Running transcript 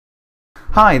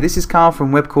Hi, this is Carl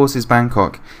from Web Courses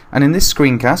Bangkok, and in this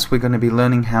screencast we're going to be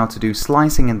learning how to do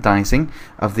slicing and dicing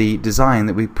of the design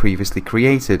that we previously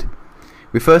created.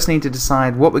 We first need to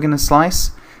decide what we're going to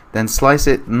slice, then slice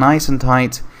it nice and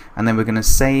tight, and then we're going to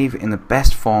save in the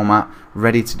best format,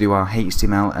 ready to do our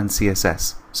HTML and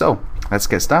CSS. So, let's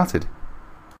get started.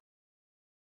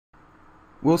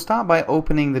 We'll start by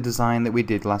opening the design that we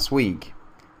did last week.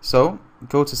 So,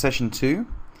 go to session 2.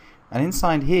 And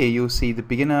inside here you'll see the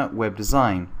beginner web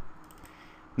design.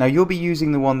 Now you'll be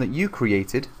using the one that you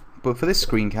created, but for this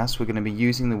screencast we're going to be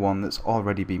using the one that's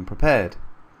already been prepared.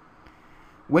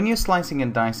 When you're slicing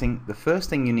and dicing, the first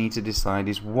thing you need to decide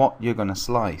is what you're going to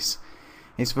slice.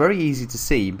 It's very easy to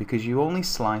see because you only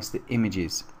slice the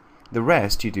images. The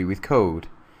rest you do with code.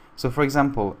 So for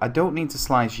example, I don't need to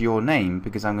slice your name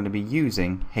because I'm going to be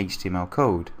using HTML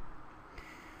code.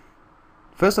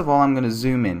 First of all, I'm going to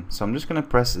zoom in, so I'm just going to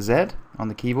press Z on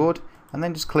the keyboard and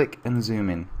then just click and zoom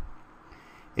in.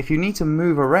 If you need to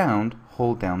move around,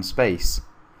 hold down space.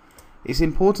 It's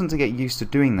important to get used to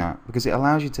doing that because it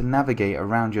allows you to navigate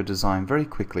around your design very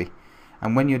quickly,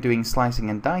 and when you're doing slicing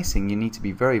and dicing you need to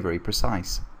be very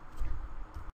precise.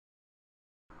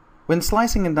 When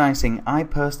slicing and dicing, I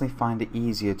personally find it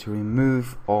easier to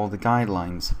remove all the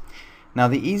guidelines. Now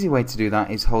the easy way to do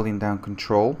that is holding down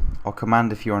Control or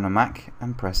Command if you're on a Mac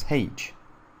and press H.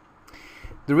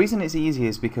 The reason it's easy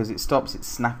is because it stops it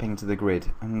snapping to the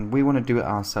grid, and we want to do it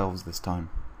ourselves this time.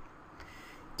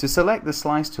 To select the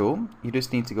slice tool, you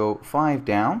just need to go 5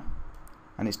 down,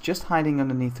 and it's just hiding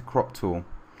underneath the crop tool.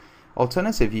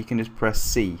 Alternative, you can just press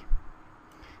C.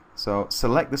 So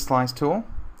select the slice tool,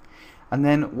 and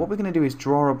then what we're going to do is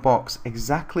draw a box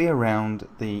exactly around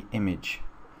the image.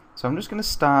 So I'm just going to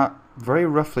start very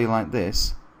roughly like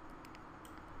this,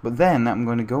 but then I'm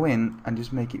going to go in and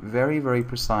just make it very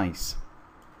precise.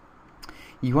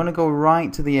 You want to go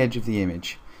right to the edge of the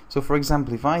image. So for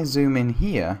example, if I zoom in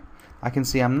here, I can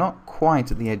see I'm not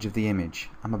quite at the edge of the image.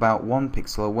 I'm about 1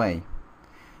 pixel away.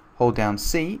 Hold down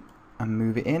C and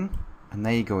move it in, and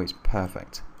there you go, it's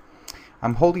perfect.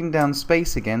 I'm holding down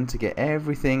space again to get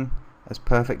everything as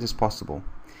perfect as possible.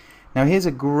 Now here's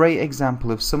a great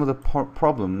example of some of the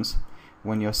problems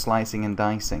when you're slicing and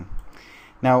dicing.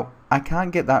 Now I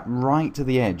can't get that right to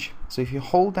the edge, so if you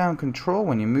hold down Control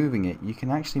when you're moving it, you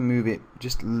can actually move it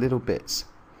just little bits,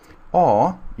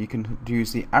 or you can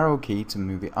use the arrow key to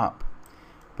move it up,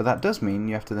 but that does mean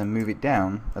you have to then move it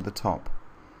down at the top.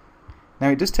 Now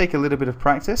it does take a little bit of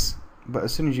practice, but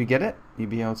as soon as you get it, you'll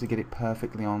be able to get it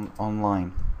perfectly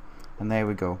online. And there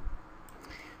we go.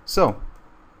 So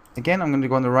again, I'm going to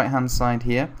go on the right hand side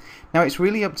here. Now it's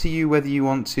really up to you whether you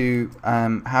want to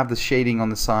have the shading on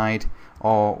the side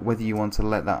or whether you want to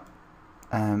let that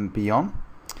be on.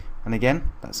 And again,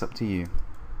 that's up to you.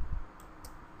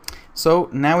 So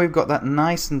now we've got that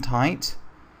nice and tight,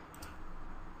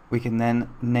 we can then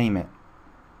name it.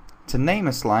 To name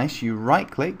a slice, you right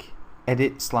click,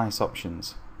 edit slice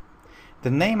options.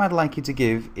 The name I'd like you to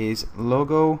give is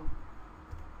Logo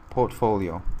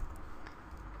Portfolio.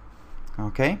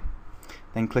 Okay,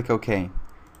 then click OK.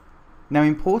 Now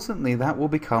importantly, that will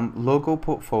become logo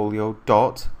portfolio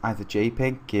dot either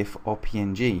JPEG, GIF or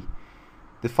PNG.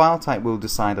 The file type we'll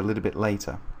decide a little bit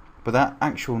later, but that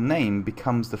actual name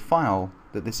becomes the file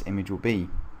that this image will be.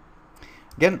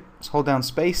 Again, let's hold down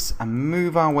space and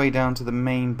move our way down to the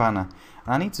main banner.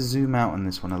 And I need to zoom out on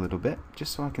this one a little bit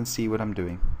just so I can see what I'm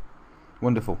doing.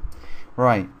 Wonderful.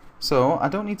 Right. So I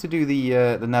don't need to do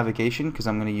the navigation because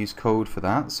I'm going to use code for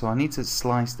that. So I need to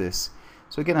slice this.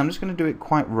 So again, I'm just going to do it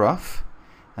quite rough,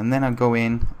 and then I'll go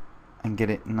in and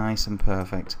get it nice and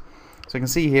perfect. So you can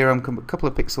see here I'm a couple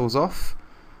of pixels off.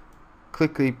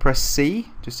 Quickly press C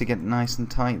just to get it nice and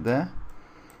tight there.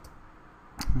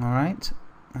 Alright,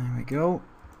 there we go.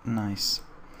 Nice.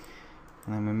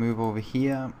 And then we move over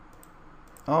here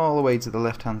all the way to the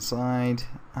left hand side.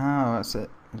 Oh, that's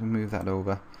it. We'll move that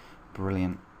over.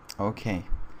 Brilliant. Okay,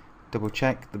 double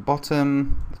check the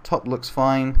bottom, the top looks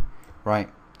fine. Right,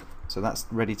 so that's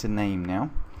ready to name now.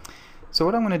 So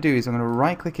what I'm going to do is I'm going to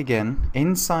right click again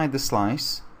inside the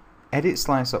slice, edit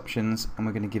slice options, and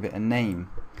we're going to give it a name.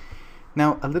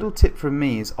 Now a little tip from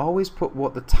me is always put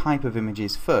what the type of image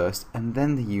is first and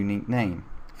then the unique name.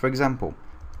 For example,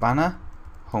 banner,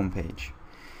 homepage.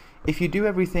 If you do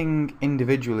everything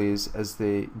individually as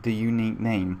the unique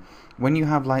name, when you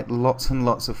have like lots and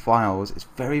lots of files, it's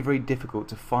very difficult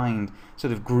to find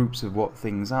sort of groups of what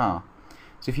things are.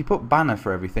 So if you put banner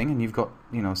for everything and you've got,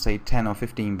 you know, say 10 or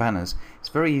 15 banners, it's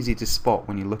very easy to spot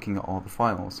when you're looking at all the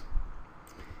files.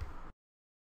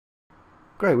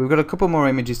 Great, we've got a couple more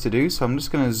images to do, so I'm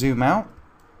just going to zoom out,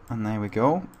 and there we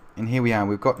go. And here we are,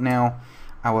 we've got now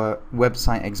our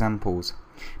website examples.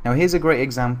 Now here's a great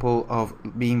example of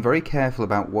being very careful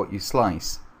about what you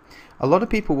slice. A lot of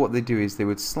people, what they do is they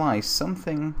would slice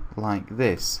something like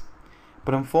this,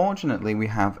 but unfortunately we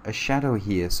have a shadow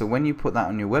here, so when you put that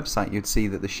on your website you'd see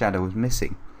that the shadow is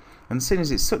missing, and as soon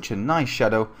as it's such a nice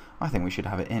shadow, I think we should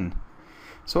have it in.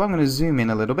 So I'm going to zoom in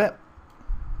a little bit,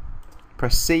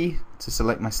 press C to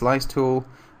select my slice tool,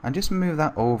 and just move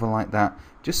that over like that,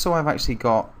 just so I've actually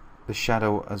got the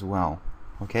shadow as well.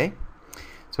 Okay,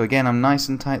 so again I'm nice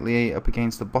and tightly up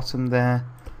against the bottom there,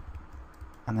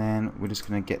 and then we're just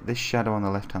going to get this shadow on the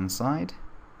left hand side.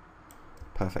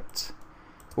 Perfect.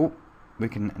 Oh, we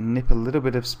can nip a little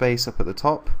bit of space up at the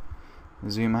top,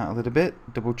 zoom out a little bit,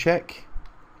 double check,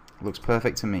 looks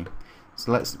perfect to me.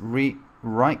 So let's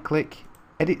right click,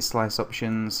 edit slice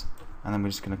options, and then we're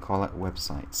just going to call it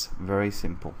websites. Very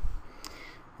simple.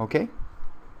 Okay,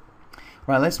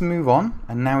 right, let's move on,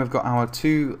 and now we've got our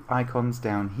two icons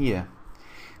down here.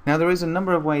 Now there is a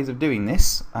number of ways of doing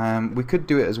this. We could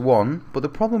do it as one, but the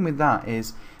problem with that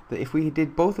is that if we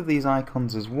did both of these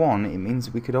icons as one, it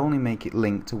means we could only make it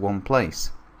link to one place.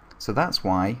 So that's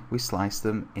why we slice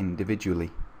them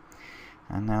individually.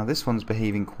 And now this one's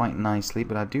behaving quite nicely,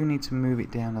 but I do need to move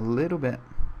it down a little bit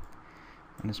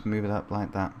and just move it up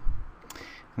like that.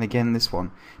 And again this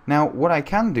one. Now what I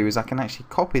can do is I can actually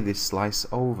copy this slice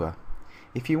over.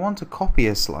 If you want to copy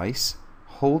a slice,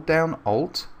 hold down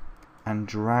Alt and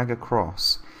drag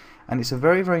across, and it's a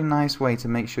very nice way to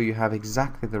make sure you have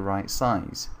exactly the right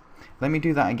size. Let me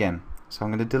do that again. So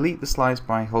I'm going to delete the slice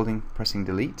by pressing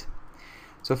delete.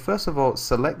 So first of all,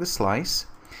 select the slice,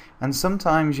 and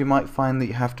sometimes you might find that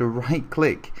you have to right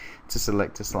click to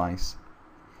select a slice.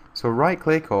 So right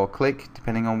click or click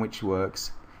depending on which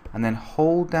works, and then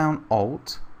hold down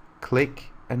Alt, click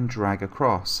and drag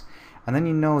across, and then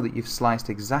you know that you've sliced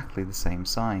exactly the same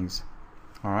size.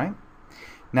 Alright,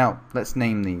 now let's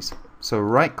name these. So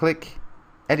right click,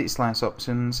 edit slice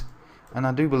options, and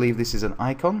I do believe this is an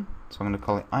icon, so I'm going to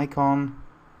call it icon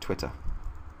Twitter.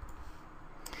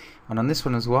 And on this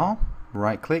one as well,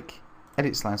 right click,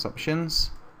 edit slice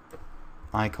options,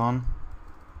 icon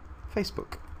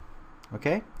Facebook.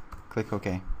 Okay, click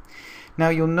OK. Now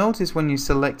you'll notice when you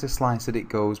select a slice that it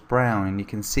goes brown and you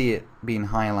can see it being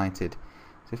highlighted.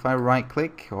 So if I right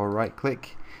click or right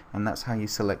click, and that's how you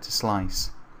select a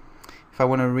slice. If I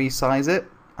want to resize it,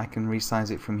 I can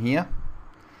resize it from here.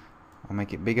 I'll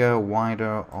make it bigger,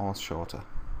 wider or shorter.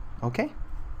 Okay.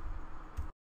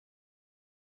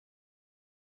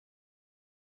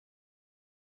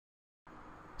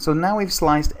 So now we've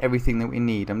sliced everything that we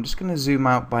need. I'm just going to zoom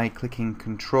out by clicking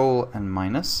Control and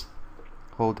minus.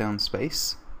 Hold down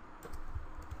space.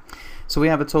 So we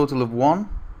have a total of 1,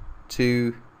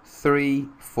 2, 3,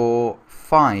 4,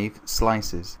 5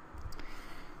 slices.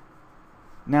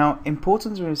 Now,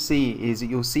 important to see is that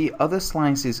you'll see other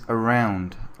slices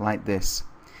around like this.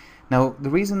 Now, the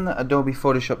reason that Adobe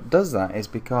Photoshop does that is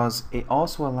because it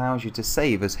also allows you to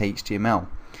save as HTML.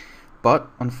 But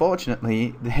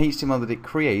unfortunately, the HTML that it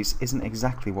creates isn't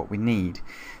exactly what we need.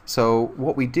 So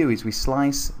what we do is we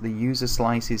slice the user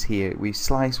slices here. We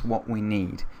slice what we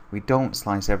need. We don't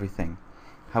slice everything.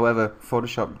 However,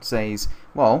 Photoshop says,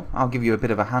 well, I'll give you a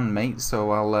bit of a hand, mate, so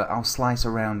I'll slice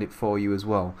around it for you as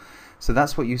well. So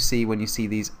that's what you see when you see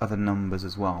these other numbers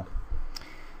as well.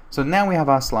 So now we have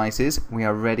our slices, we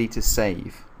are ready to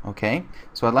save. Okay,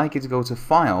 so I'd like you to go to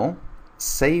File,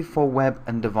 Save for Web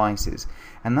and Devices,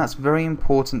 and that's very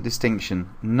important distinction,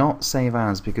 not Save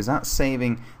As, because that's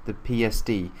saving the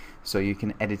PSD so you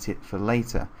can edit it for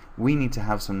later. We need to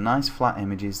have some nice flat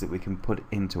images that we can put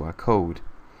into our code.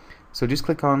 So just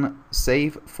click on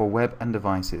Save for Web and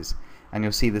Devices, and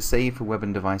you'll see the Save for Web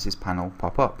and Devices panel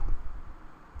pop up.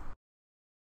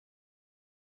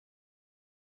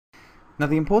 Now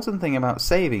the important thing about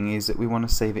saving is that we want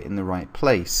to save it in the right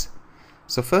place.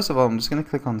 So first of all, I'm just going to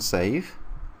click on Save,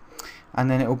 and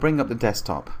then it will bring up the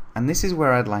desktop, and this is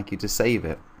where I'd like you to save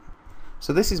it.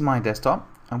 So this is my desktop,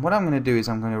 and what I'm going to do is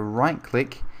I'm going to right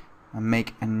click and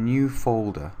make a new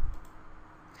folder.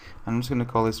 I'm just going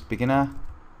to call this Beginner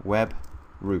Web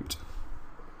Root.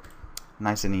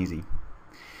 Nice and easy.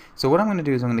 So what I'm going to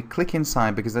do is I'm going to click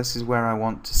inside, because this is where I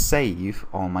want to save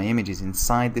all my images,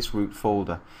 inside this root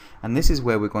folder, and this is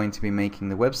where we're going to be making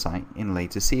the website in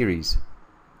later series.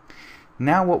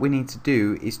 Now what we need to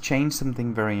do is change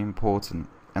something very important,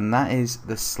 and that is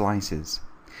the slices.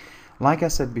 Like I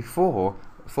said before,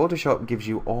 Photoshop gives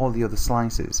you all the other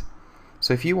slices.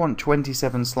 So if you want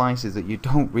 27 slices that you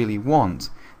don't really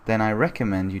want, then I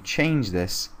recommend you change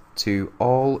this to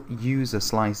all user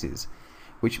slices,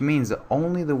 which means that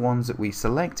only the ones that we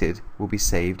selected will be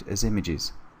saved as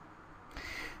images.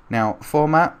 Now,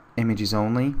 format, images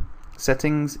only,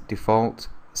 settings, default,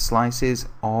 slices,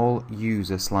 all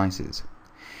user slices.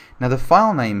 Now the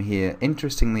file name here,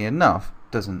 interestingly enough,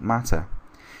 doesn't matter,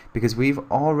 because we've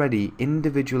already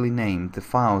individually named the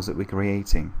files that we're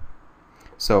creating.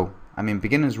 So I'm in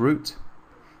beginner's root,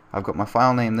 I've got my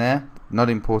file name there, not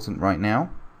important right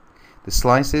now. The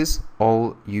slices,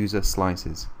 all user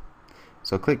slices.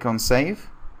 So click on save,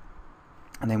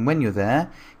 and then when you're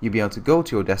there, you'll be able to go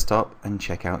to your desktop and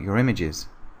check out your images.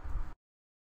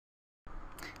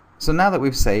 So now that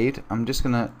we've saved, I'm just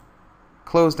going to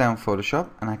close down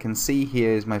Photoshop, and I can see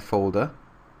here is my folder,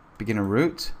 beginner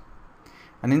root,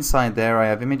 and inside there I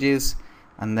have images,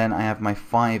 and then I have my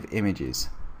 5 images.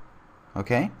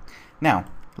 Okay, now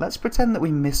let's pretend that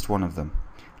we missed one of them.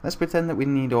 Let's pretend that we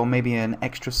need, or maybe an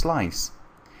extra slice.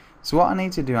 So what I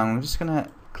need to do, I'm just going to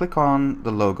click on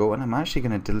the logo, and I'm actually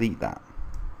going to delete that.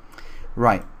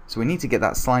 Right, so we need to get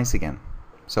that slice again.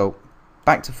 So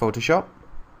back to Photoshop,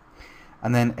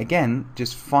 and then again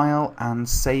just File and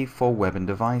Save for Web and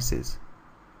Devices.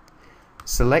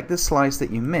 Select the slice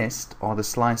that you missed or the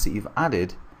slice that you've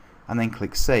added, and then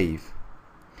click Save.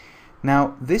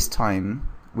 Now this time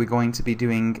we're going to be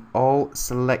doing all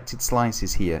selected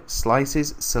slices here.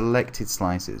 Slices, selected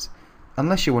slices,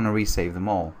 unless you want to resave them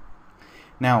all.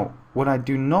 Now what I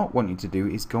do not want you to do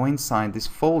is go inside this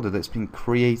folder that's been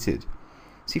created.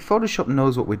 See, Photoshop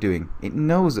knows what we're doing. It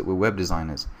knows that we're web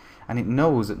designers, and it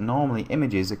knows that normally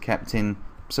images are kept in,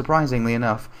 surprisingly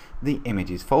enough, the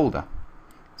images folder.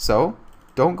 So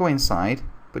don't go inside,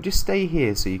 but just stay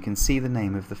here so you can see the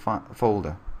name of the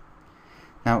folder.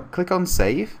 Now click on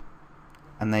Save,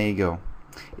 and there you go.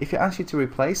 If it asks you to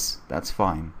replace, that's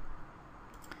fine.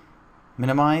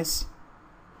 Minimize,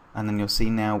 and then you'll see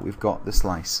now we've got the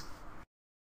slice.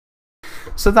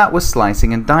 So that was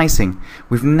slicing and dicing.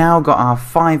 We've now got our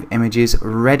 5 images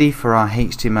ready for our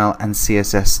HTML and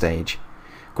CSS stage.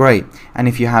 Great, and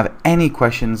if you have any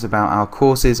questions about our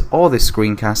courses or this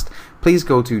screencast, please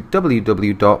go to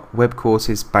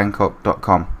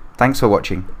www.webcoursesbangkok.com. Thanks for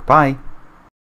watching. Bye.